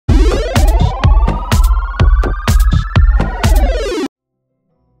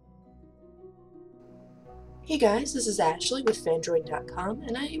Hey guys, this is Ashley with Phandroid.com,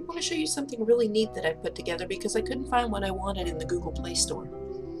 and I want to show you something really neat that I put together because I couldn't find what I wanted in the Google Play Store.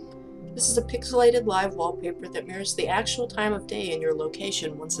 This is a pixelated live wallpaper that mirrors the actual time of day in your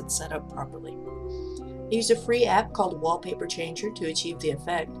location once it's set up properly. I use a free app called Wallpaper Changer to achieve the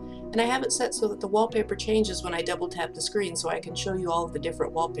effect, and I have it set so that the wallpaper changes when I double tap the screen so I can show you all of the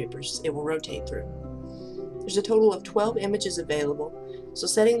different wallpapers it will rotate through. There's a total of 12 images available, so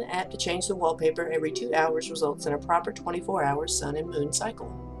setting the app to change the wallpaper every 2 hours results in a proper 24-hour sun and moon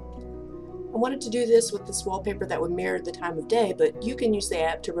cycle. I wanted to do this with this wallpaper that would mirror the time of day, but you can use the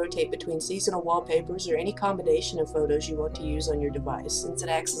app to rotate between seasonal wallpapers or any combination of photos you want to use on your device, since it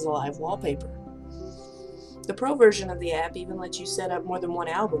acts as a live wallpaper. The Pro version of the app even lets you set up more than one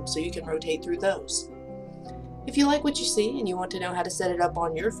album so you can rotate through those. If you like what you see and you want to know how to set it up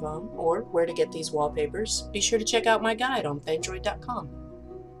on your phone or where to get these wallpapers, be sure to check out my guide on Phandroid.com.